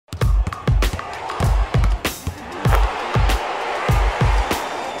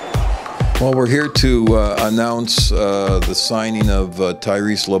Well, we're here to announce the signing of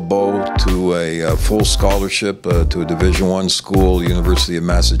Tyris Lebeau to a full scholarship to a Division I school, University of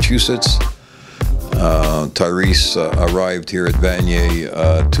Massachusetts. Tyris arrived here at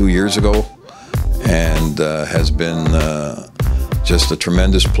Vanier 2 years ago and has been just a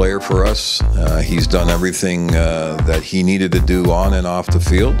tremendous player for us. He's done everything that he needed to do on and off the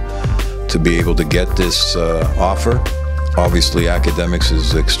field to be able to get this offer. Obviously, academics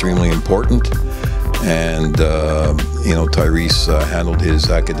is extremely important, and Tyris handled his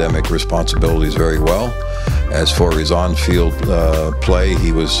academic responsibilities very well. As for his on-field play,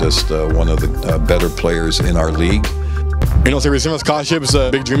 he was just one of the better players in our league. To receive a scholarship is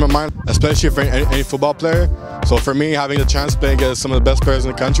a big dream of mine, especially for any football player. So for me, having the chance to play against some of the best players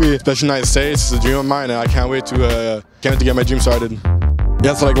in the country, especially in the United States, is a dream of mine, and I can't wait to get my dream started.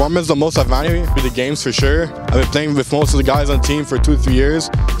 Yeah, so what I miss the most at Vanier would be the games for sure. I've been playing with most of the guys on the team for 2 to 3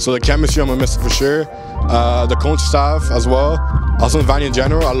 years, so the chemistry I'm gonna miss it for sure. The coach staff as well. Also in Vanier in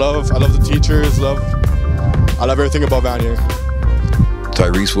general, I love the teachers. I love everything about Vanier.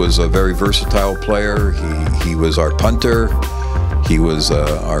 Tyris was a very versatile player. He was our punter. He was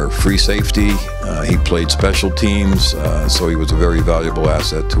our free safety. He played special teams, so he was a very valuable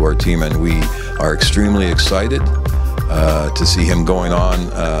asset to our team, and we are extremely excited to see him going on,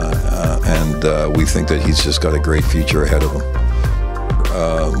 and we think that he's just got a great future ahead of him.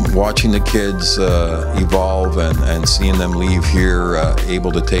 Watching the kids evolve and seeing them leave here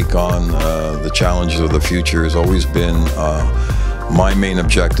able to take on the challenges of the future has always been my main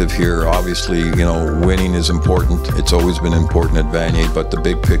objective here. Obviously, winning is important. It's always been important at Vanier, but the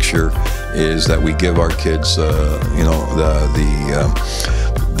big picture is that we give our kids,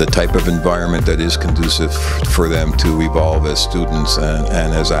 the type of environment that is conducive for them to evolve as students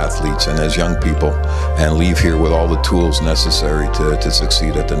and as athletes and as young people, and leave here with all the tools necessary to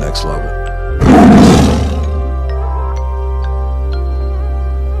succeed at the next level.